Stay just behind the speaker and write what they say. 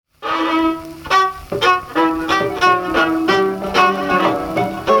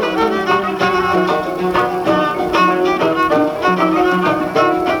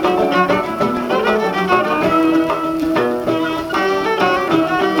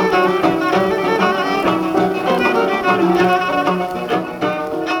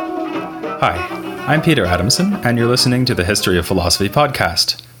I'm Peter Adamson, and you're listening to the History of Philosophy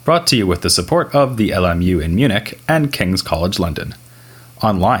podcast, brought to you with the support of the LMU in Munich and King's College London.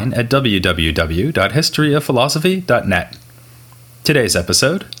 Online at www.historyofphilosophy.net. Today's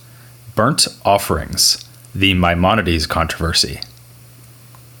episode, Burnt Offerings, the Maimonides Controversy.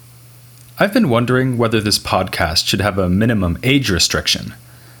 I've been wondering whether this podcast should have a minimum age restriction.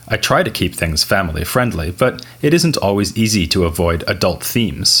 I try to keep things family-friendly, but it isn't always easy to avoid adult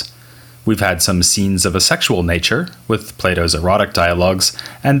themes. We've had some scenes of a sexual nature, with Plato's erotic dialogues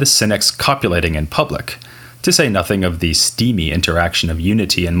and the cynics copulating in public, to say nothing of the steamy interaction of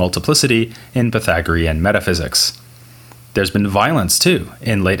unity and multiplicity in Pythagorean metaphysics. There's been violence, too,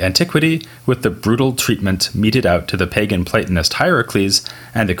 in late antiquity, with the brutal treatment meted out to the pagan Platonist Hierocles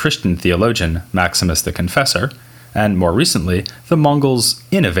and the Christian theologian Maximus the Confessor, and more recently, the Mongols'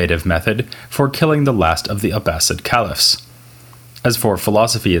 innovative method for killing the last of the Abbasid caliphs. As for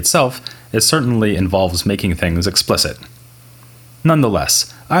philosophy itself, it certainly involves making things explicit.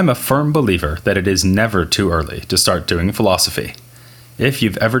 Nonetheless, I'm a firm believer that it is never too early to start doing philosophy. If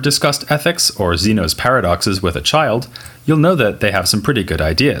you've ever discussed ethics or Zeno's paradoxes with a child, you'll know that they have some pretty good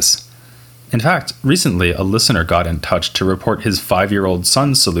ideas. In fact, recently a listener got in touch to report his 5-year-old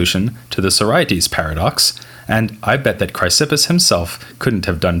son's solution to the Sorites paradox, and I bet that Chrysippus himself couldn't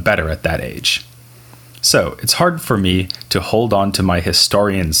have done better at that age. So, it's hard for me to hold on to my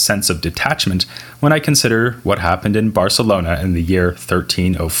historian's sense of detachment when I consider what happened in Barcelona in the year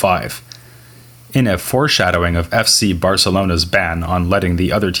 1305. In a foreshadowing of FC Barcelona's ban on letting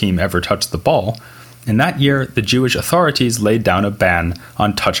the other team ever touch the ball, in that year the Jewish authorities laid down a ban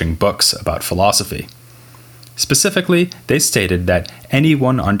on touching books about philosophy. Specifically, they stated that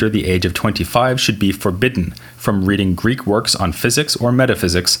anyone under the age of 25 should be forbidden from reading Greek works on physics or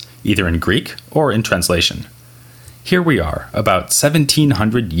metaphysics, either in Greek or in translation. Here we are, about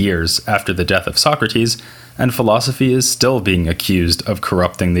 1700 years after the death of Socrates, and philosophy is still being accused of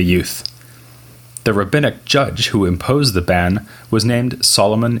corrupting the youth. The rabbinic judge who imposed the ban was named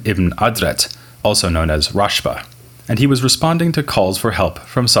Solomon ibn Adret, also known as Rashba, and he was responding to calls for help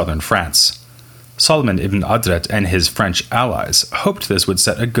from southern France. Solomon ibn Adret and his French allies hoped this would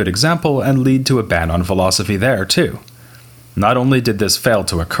set a good example and lead to a ban on philosophy there, too. Not only did this fail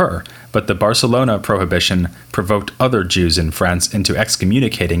to occur, but the Barcelona prohibition provoked other Jews in France into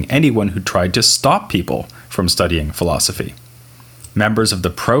excommunicating anyone who tried to stop people from studying philosophy. Members of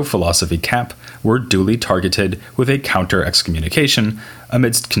the pro-philosophy camp were duly targeted with a counter-excommunication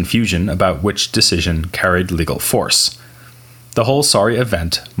amidst confusion about which decision carried legal force. The whole sorry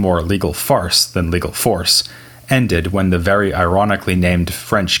event, more legal farce than legal force, ended when the very ironically named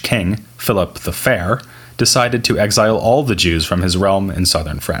French king, Philip the Fair, decided to exile all the Jews from his realm in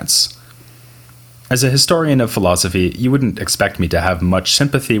southern France. As a historian of philosophy, you wouldn't expect me to have much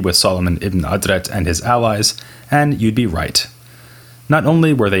sympathy with Solomon ibn Adret and his allies, and you'd be right. Not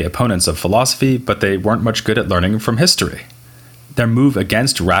only were they opponents of philosophy, but they weren't much good at learning from history. Their move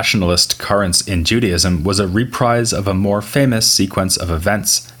against rationalist currents in Judaism was a reprise of a more famous sequence of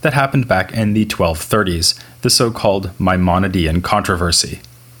events that happened back in the 1230s, the so-called Maimonidean controversy.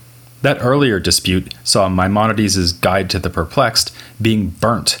 That earlier dispute saw Maimonides' Guide to the Perplexed being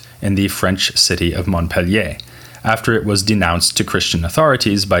burnt in the French city of Montpellier, after it was denounced to Christian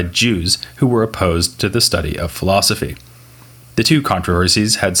authorities by Jews who were opposed to the study of philosophy. The two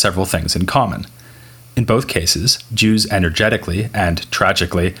controversies had several things in common. In both cases, Jews energetically and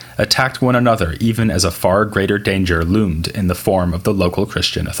tragically attacked one another even as a far greater danger loomed in the form of the local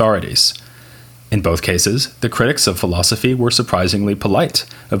Christian authorities. In both cases, the critics of philosophy were surprisingly polite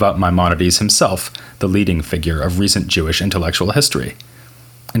about Maimonides himself, the leading figure of recent Jewish intellectual history.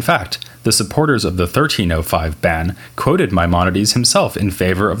 In fact, the supporters of the 1305 ban quoted Maimonides himself in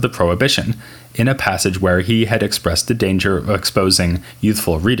favor of the prohibition, in a passage where he had expressed the danger of exposing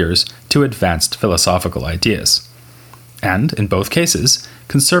youthful readers to advanced philosophical ideas. And, in both cases,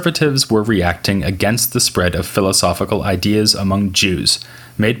 conservatives were reacting against the spread of philosophical ideas among Jews,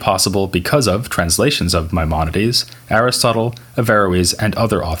 made possible because of translations of Maimonides, Aristotle, Averroes, and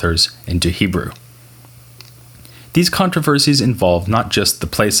other authors into Hebrew. These controversies involve not just the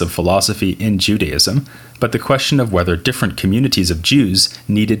place of philosophy in Judaism, but the question of whether different communities of Jews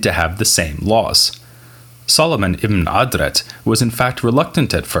needed to have the same laws. Solomon ibn Adret was in fact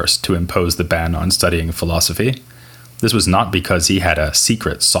reluctant at first to impose the ban on studying philosophy. This was not because he had a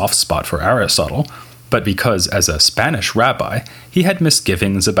secret soft spot for Aristotle, but because, as a Spanish rabbi, he had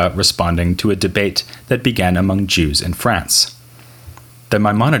misgivings about responding to a debate that began among Jews in France. The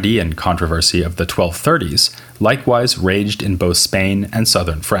Maimonidean controversy of the 1230s likewise raged in both Spain and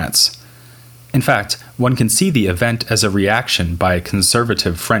southern France. In fact, one can see the event as a reaction by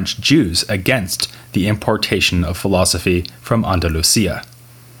conservative French Jews against the importation of philosophy from Andalusia.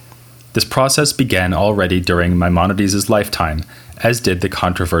 This process began already during Maimonides' lifetime, as did the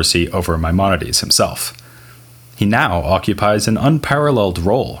controversy over Maimonides himself. He now occupies an unparalleled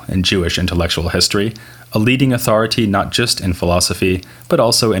role in Jewish intellectual history, a leading authority not just in philosophy, but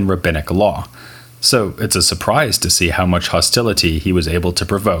also in rabbinic law. So it's a surprise to see how much hostility he was able to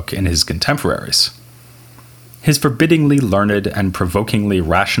provoke in his contemporaries. His forbiddingly learned and provokingly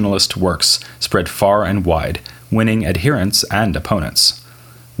rationalist works spread far and wide, winning adherents and opponents.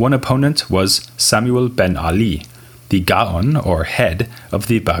 One opponent was Samuel ben Ali, the Gaon, or head, of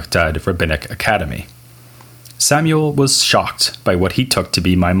the Baghdad Rabbinic Academy. Samuel was shocked by what he took to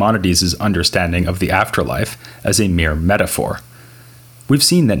be Maimonides' understanding of the afterlife as a mere metaphor. We've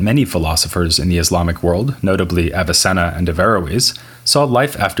seen that many philosophers in the Islamic world, notably Avicenna and Averroes, saw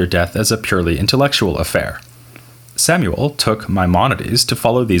life after death as a purely intellectual affair. Samuel took Maimonides to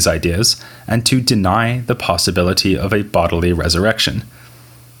follow these ideas and to deny the possibility of a bodily resurrection.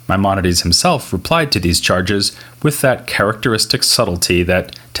 Maimonides himself replied to these charges with that characteristic subtlety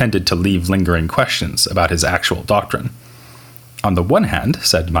that tended to leave lingering questions about his actual doctrine. On the one hand,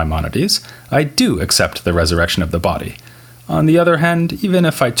 said Maimonides, I do accept the resurrection of the body. On the other hand, even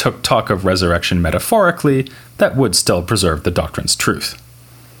if I took talk of resurrection metaphorically, that would still preserve the doctrine's truth.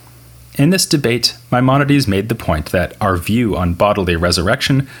 In this debate, Maimonides made the point that our view on bodily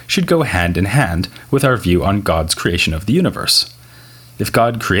resurrection should go hand in hand with our view on God's creation of the universe. If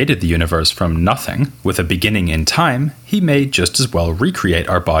God created the universe from nothing, with a beginning in time, he may just as well recreate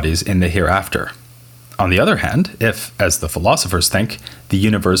our bodies in the hereafter. On the other hand, if, as the philosophers think, the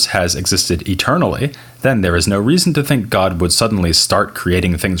universe has existed eternally, then there is no reason to think God would suddenly start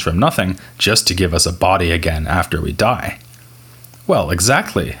creating things from nothing just to give us a body again after we die. Well,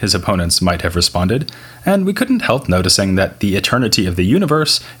 exactly, his opponents might have responded, and we couldn't help noticing that the eternity of the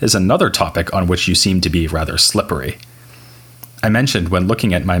universe is another topic on which you seem to be rather slippery. I mentioned when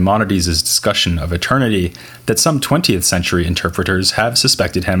looking at Maimonides' discussion of eternity that some 20th century interpreters have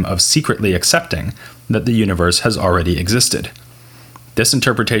suspected him of secretly accepting that the universe has already existed. This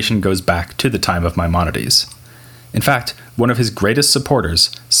interpretation goes back to the time of Maimonides. In fact, one of his greatest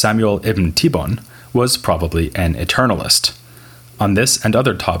supporters, Samuel ibn Tibbon, was probably an eternalist. On this and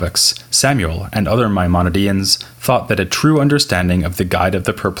other topics, Samuel and other Maimonideans thought that a true understanding of the Guide of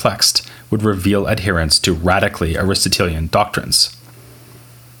the Perplexed would reveal adherence to radically Aristotelian doctrines.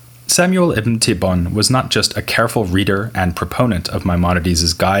 Samuel ibn Tibbon was not just a careful reader and proponent of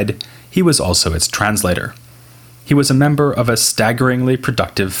Maimonides' Guide, he was also its translator. He was a member of a staggeringly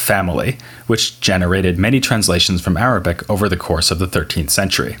productive family, which generated many translations from Arabic over the course of the 13th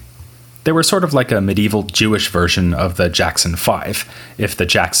century. They were sort of like a medieval Jewish version of the Jackson Five, if the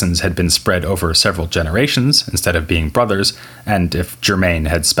Jacksons had been spread over several generations instead of being brothers, and if Germain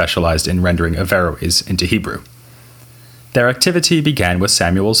had specialized in rendering Averroes into Hebrew. Their activity began with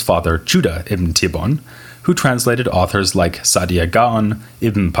Samuel's father, Judah ibn Tibbon, who translated authors like Saadia Gaon,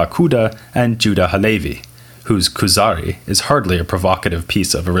 Ibn Pakuda, and Judah Halevi, whose Kuzari is hardly a provocative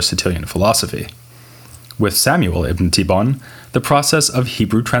piece of Aristotelian philosophy. With Samuel ibn Tibbon, the process of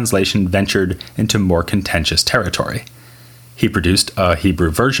Hebrew translation ventured into more contentious territory. He produced a Hebrew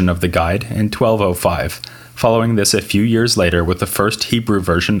version of the Guide in 1205, following this a few years later with the first Hebrew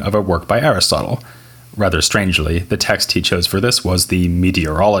version of a work by Aristotle. Rather strangely, the text he chose for this was the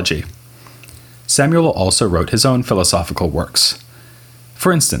Meteorology. Samuel also wrote his own philosophical works.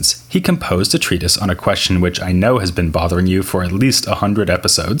 For instance, he composed a treatise on a question which I know has been bothering you for at least 100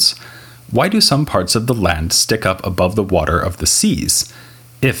 episodes. Why do some parts of the land stick up above the water of the seas?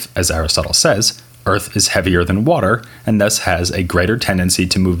 If, as Aristotle says, Earth is heavier than water and thus has a greater tendency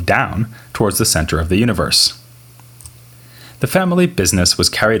to move down towards the center of the universe. The family business was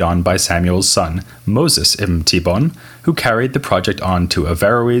carried on by Samuel's son, Moses ibn Tibbon, who carried the project on to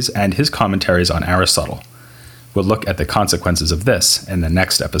Averroes and his commentaries on Aristotle. We'll look at the consequences of this in the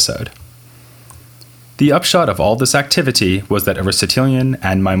next episode. The upshot of all this activity was that Aristotelian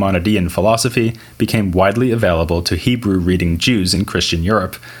and Maimonidean philosophy became widely available to Hebrew-reading Jews in Christian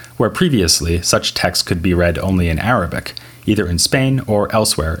Europe, where previously such texts could be read only in Arabic, either in Spain or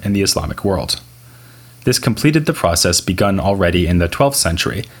elsewhere in the Islamic world. This completed the process begun already in the 12th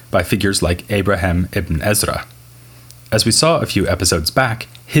century by figures like Abraham ibn Ezra. As we saw a few episodes back,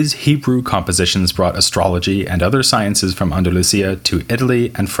 his Hebrew compositions brought astrology and other sciences from Andalusia to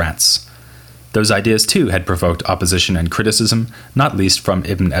Italy and France. Those ideas too had provoked opposition and criticism, not least from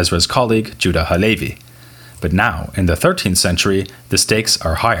Ibn Ezra's colleague Judah Halevi. But now, in the 13th century, the stakes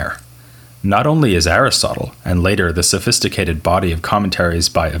are higher. Not only is Aristotle, and later the sophisticated body of commentaries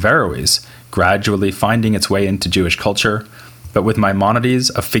by Averroes, gradually finding its way into Jewish culture, but with Maimonides,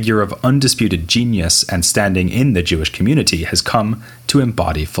 a figure of undisputed genius and standing in the Jewish community has come to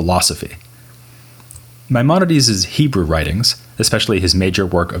embody philosophy. Maimonides' Hebrew writings, especially his major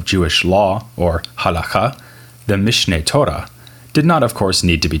work of Jewish law, or halakha, the Mishneh Torah, did not, of course,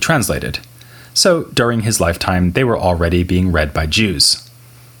 need to be translated. So, during his lifetime, they were already being read by Jews.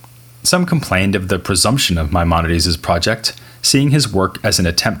 Some complained of the presumption of Maimonides' project, seeing his work as an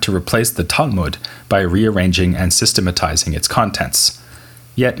attempt to replace the Talmud by rearranging and systematizing its contents.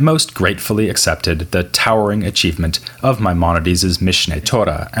 Yet most gratefully accepted the towering achievement of Maimonides' Mishneh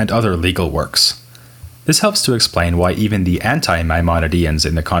Torah and other legal works. This helps to explain why even the anti-Maimonideans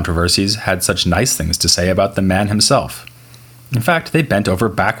in the controversies had such nice things to say about the man himself. In fact, they bent over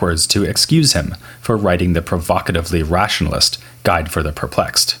backwards to excuse him for writing the provocatively rationalist Guide for the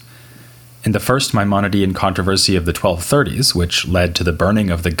Perplexed. In the first Maimonidean controversy of the 1230s, which led to the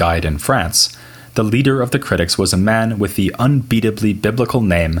burning of the Guide in France, the leader of the critics was a man with the unbeatably biblical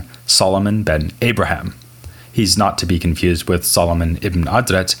name Solomon ben Abraham. He's not to be confused with Solomon ibn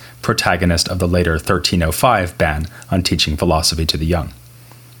Adret, protagonist of the later 1305 ban on teaching philosophy to the young.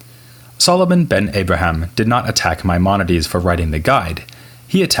 Solomon ben Abraham did not attack Maimonides for writing the Guide.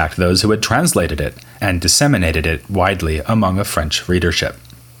 He attacked those who had translated it and disseminated it widely among a French readership.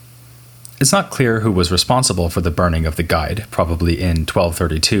 It's not clear who was responsible for the burning of the Guide, probably in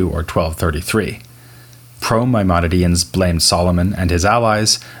 1232 or 1233. Pro-Maimonideans blamed Solomon and his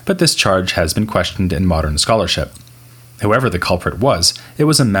allies, but this charge has been questioned in modern scholarship. Whoever the culprit was, it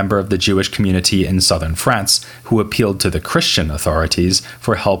was a member of the Jewish community in southern France who appealed to the Christian authorities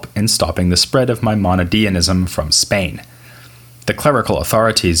for help in stopping the spread of Maimonideanism from Spain. The clerical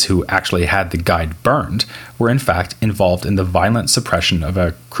authorities who actually had the Guide burned were in fact involved in the violent suppression of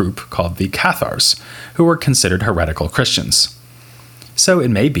a group called the Cathars, who were considered heretical Christians. So it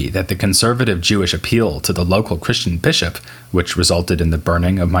may be that the conservative Jewish appeal to the local Christian bishop, which resulted in the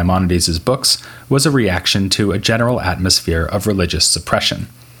burning of Maimonides' books, was a reaction to a general atmosphere of religious suppression.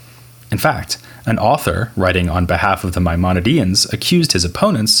 In fact, an author, writing on behalf of the Maimonideans, accused his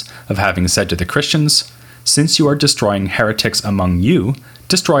opponents of having said to the Christians, "Since you are destroying heretics among you,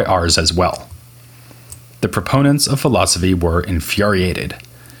 destroy ours as well." The proponents of philosophy were infuriated.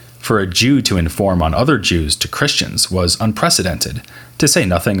 For a Jew to inform on other Jews to Christians was unprecedented, to say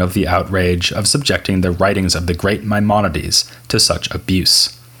nothing of the outrage of subjecting the writings of the great Maimonides to such abuse.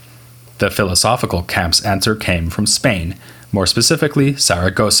 The philosophical camp's answer came from Spain, more specifically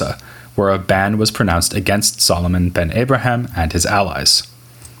Saragossa, where a ban was pronounced against Solomon ben Abraham and his allies.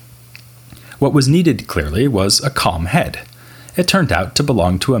 What was needed, clearly, was a calm head. It turned out to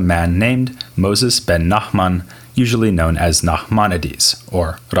belong to a man named Moses ben Nachman, usually known as Nachmanides,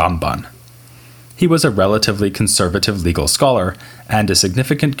 or Ramban. He was a relatively conservative legal scholar and a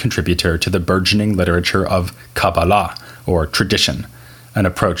significant contributor to the burgeoning literature of Kabbalah, or tradition, an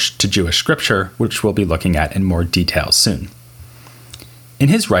approach to Jewish scripture which we'll be looking at in more detail soon. In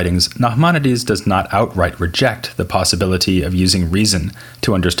his writings, Nachmanides does not outright reject the possibility of using reason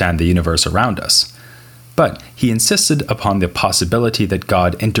to understand the universe around us, but he insisted upon the possibility that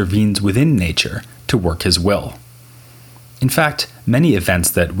God intervenes within nature to work his will. In fact, many events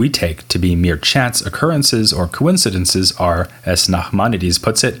that we take to be mere chance occurrences or coincidences are, as Nachmanides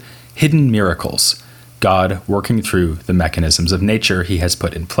puts it, hidden miracles, God working through the mechanisms of nature he has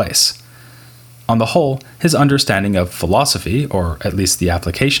put in place. On the whole, his understanding of philosophy, or at least the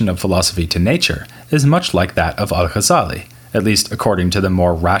application of philosophy to nature, is much like that of Al-Ghazali, at least according to the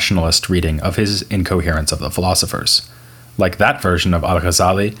more rationalist reading of his Incoherence of the Philosophers. Like that version of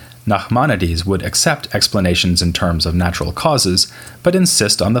Al-Ghazali, Nachmanides would accept explanations in terms of natural causes, but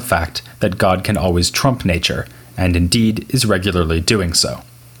insist on the fact that God can always trump nature, and indeed is regularly doing so.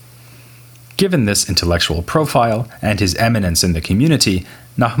 Given this intellectual profile and his eminence in the community,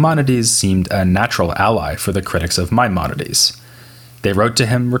 Nachmanides seemed a natural ally for the critics of Maimonides. They wrote to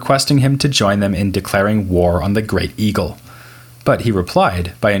him requesting him to join them in declaring war on the Great Eagle, but he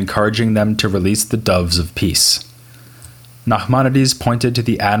replied by encouraging them to release the doves of peace. Nachmanides pointed to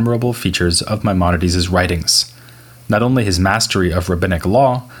the admirable features of Maimonides' writings, not only his mastery of rabbinic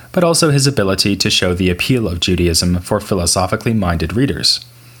law, but also his ability to show the appeal of Judaism for philosophically minded readers.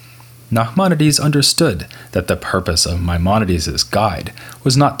 Nachmanides understood that the purpose of Maimonides' Guide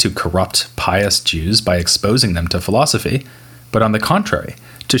was not to corrupt pious Jews by exposing them to philosophy, but on the contrary,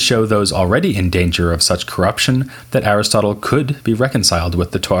 to show those already in danger of such corruption that Aristotle could be reconciled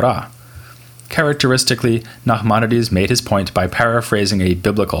with the Torah. Characteristically, Nachmanides made his point by paraphrasing a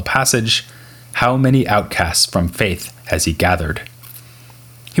biblical passage, "How many outcasts from faith has he gathered?"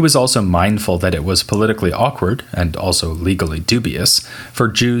 He was also mindful that it was politically awkward, and also legally dubious, for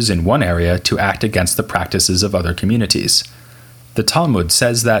Jews in one area to act against the practices of other communities. The Talmud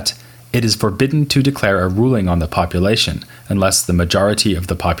says that it is forbidden to declare a ruling on the population unless the majority of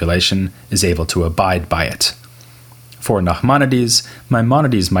the population is able to abide by it. For Nachmanides,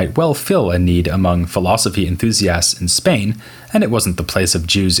 Maimonides might well fill a need among philosophy enthusiasts in Spain, and it wasn't the place of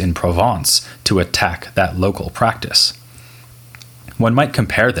Jews in Provence to attack that local practice. One might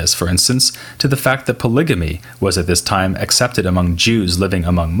compare this, for instance, to the fact that polygamy was at this time accepted among Jews living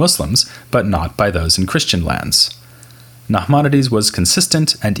among Muslims, but not by those in Christian lands. Nachmanides was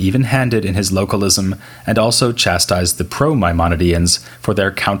consistent and even-handed in his localism, and also chastised the pro-Maimonideans for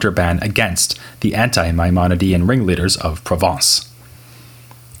their counterban against the anti-Maimonidean ringleaders of Provence.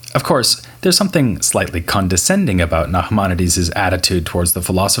 Of course, there's something slightly condescending about Nachmanides' attitude towards the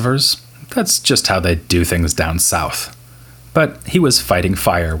philosophers. That's just how they do things down south. But he was fighting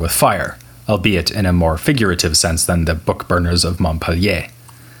fire with fire, albeit in a more figurative sense than the book-burners of Montpellier.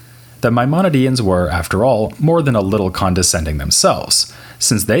 The Maimonideans were, after all, more than a little condescending themselves,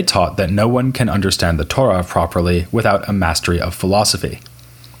 since they taught that no one can understand the Torah properly without a mastery of philosophy.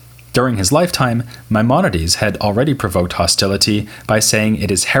 During his lifetime, Maimonides had already provoked hostility by saying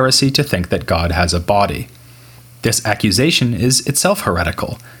it is heresy to think that God has a body. This accusation is itself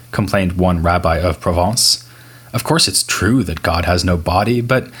heretical, complained one rabbi of Provence. Of course it's true that God has no body,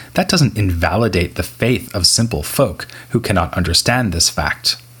 but that doesn't invalidate the faith of simple folk who cannot understand this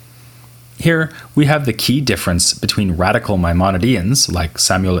fact. Here, we have the key difference between radical Maimonideans like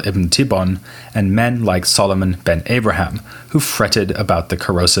Samuel ibn Tibbon and men like Solomon ben Abraham, who fretted about the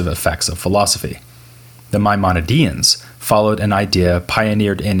corrosive effects of philosophy. The Maimonideans followed an idea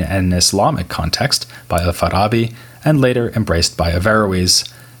pioneered in an Islamic context by al-Farabi and later embraced by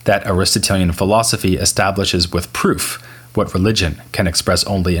Averroes, that Aristotelian philosophy establishes with proof what religion can express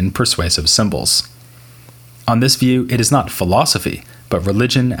only in persuasive symbols. On this view, it is not philosophy, but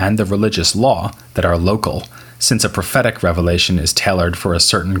religion and the religious law that are local, since a prophetic revelation is tailored for a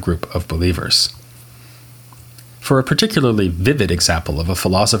certain group of believers. For a particularly vivid example of a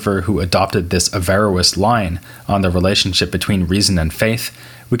philosopher who adopted this Averroist line on the relationship between reason and faith,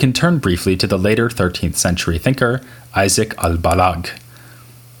 we can turn briefly to the later 13th century thinker, Isaac al-Balag.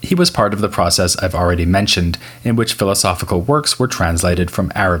 He was part of the process I've already mentioned, in which philosophical works were translated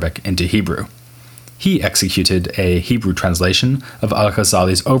from Arabic into Hebrew. He executed a Hebrew translation of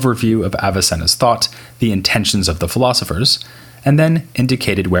Al-Ghazali's overview of Avicenna's thought, The Intentions of the Philosophers, and then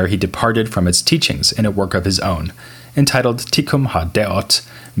indicated where he departed from its teachings in a work of his own, entitled Tikkun ha-Deot,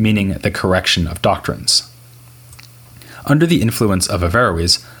 meaning the correction of doctrines. Under the influence of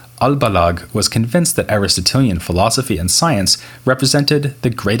Averroes, al-Balag was convinced that Aristotelian philosophy and science represented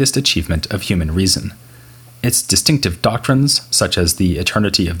the greatest achievement of human reason. Its distinctive doctrines, such as the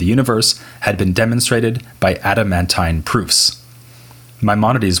eternity of the universe, had been demonstrated by adamantine proofs.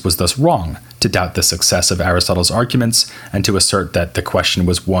 Maimonides was thus wrong to doubt the success of Aristotle's arguments and to assert that the question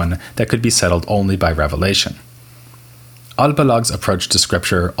was one that could be settled only by revelation. Al-Balag's approach to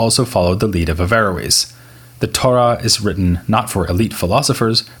scripture also followed the lead of Averroes. The Torah is written not for elite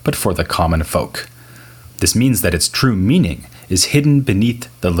philosophers, but for the common folk. This means that its true meaning is hidden beneath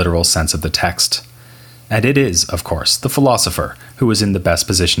the literal sense of the text. And it is, of course, the philosopher who is in the best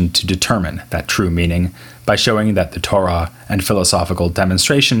position to determine that true meaning by showing that the Torah and philosophical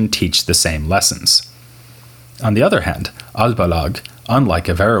demonstration teach the same lessons. On the other hand, al-Balag, unlike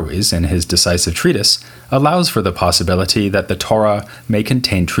Averroes in his decisive treatise, allows for the possibility that the Torah may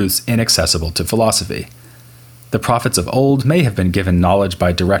contain truths inaccessible to philosophy. The prophets of old may have been given knowledge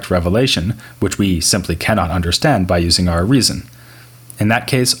by direct revelation, which we simply cannot understand by using our reason. In that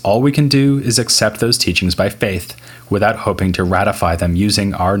case, all we can do is accept those teachings by faith, without hoping to ratify them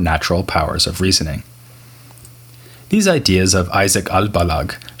using our natural powers of reasoning. These ideas of Isaac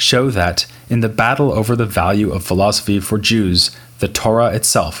al-Balag show that, in the battle over the value of philosophy for Jews, the Torah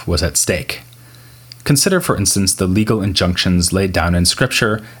itself was at stake. Consider, for instance, the legal injunctions laid down in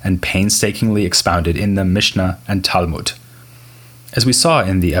Scripture and painstakingly expounded in the Mishnah and Talmud. As we saw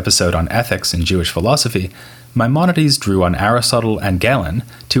in the episode on ethics in Jewish philosophy, Maimonides drew on Aristotle and Galen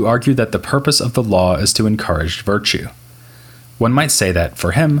to argue that the purpose of the law is to encourage virtue. One might say that,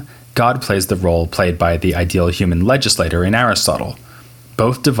 for him, God plays the role played by the ideal human legislator in Aristotle.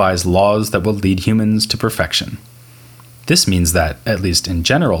 Both devise laws that will lead humans to perfection. This means that, at least in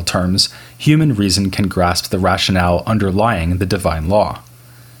general terms, human reason can grasp the rationale underlying the divine law.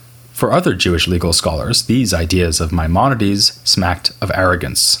 For other Jewish legal scholars, these ideas of Maimonides smacked of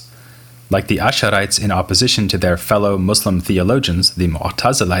arrogance. Like the Ash'arites in opposition to their fellow Muslim theologians, the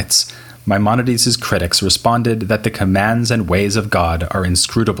Mu'tazilites, Maimonides' critics responded that the commands and ways of God are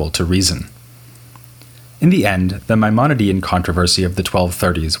inscrutable to reason. In the end, the Maimonidean controversy of the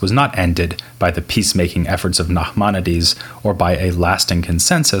 1230s was not ended by the peacemaking efforts of Nachmanides or by a lasting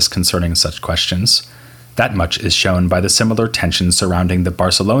consensus concerning such questions. That much is shown by the similar tensions surrounding the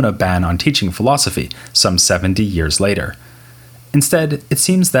Barcelona ban on teaching philosophy some 70 years later. Instead, it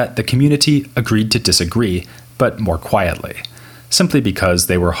seems that the community agreed to disagree, but more quietly, simply because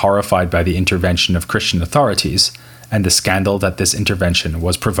they were horrified by the intervention of Christian authorities and the scandal that this intervention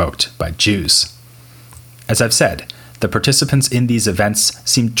was provoked by Jews. As I've said, the participants in these events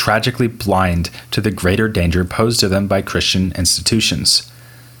seemed tragically blind to the greater danger posed to them by Christian institutions.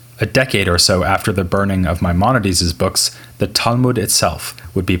 A decade or so after the burning of Maimonides' books, the Talmud itself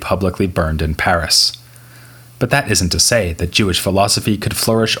would be publicly burned in Paris. But that isn't to say that Jewish philosophy could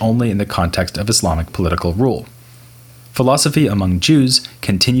flourish only in the context of Islamic political rule. Philosophy among Jews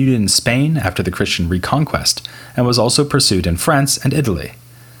continued in Spain after the Christian reconquest, and was also pursued in France and Italy.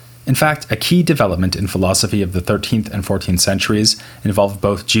 In fact, a key development in philosophy of the 13th and 14th centuries involved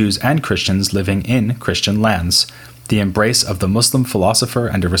both Jews and Christians living in Christian lands, the embrace of the Muslim philosopher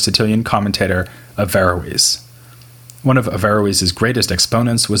and Aristotelian commentator Averroes. One of Averroes' greatest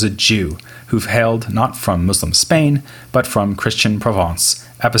exponents was a Jew who hailed not from Muslim Spain, but from Christian Provence,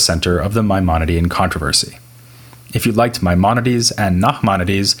 epicenter of the Maimonidean controversy. If you liked Maimonides and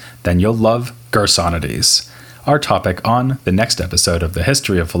Nachmanides, then you'll love Gersonides, our topic on the next episode of the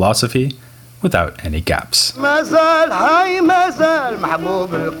History of Philosophy without any gaps. مازال حي مازال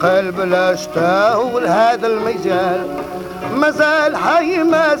محبوب القلب لا اشتاهوا لهذا المجال مازال حي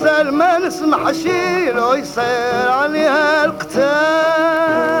مازال ما نسمح شي لو يصير عليها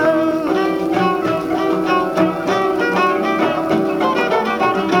القتال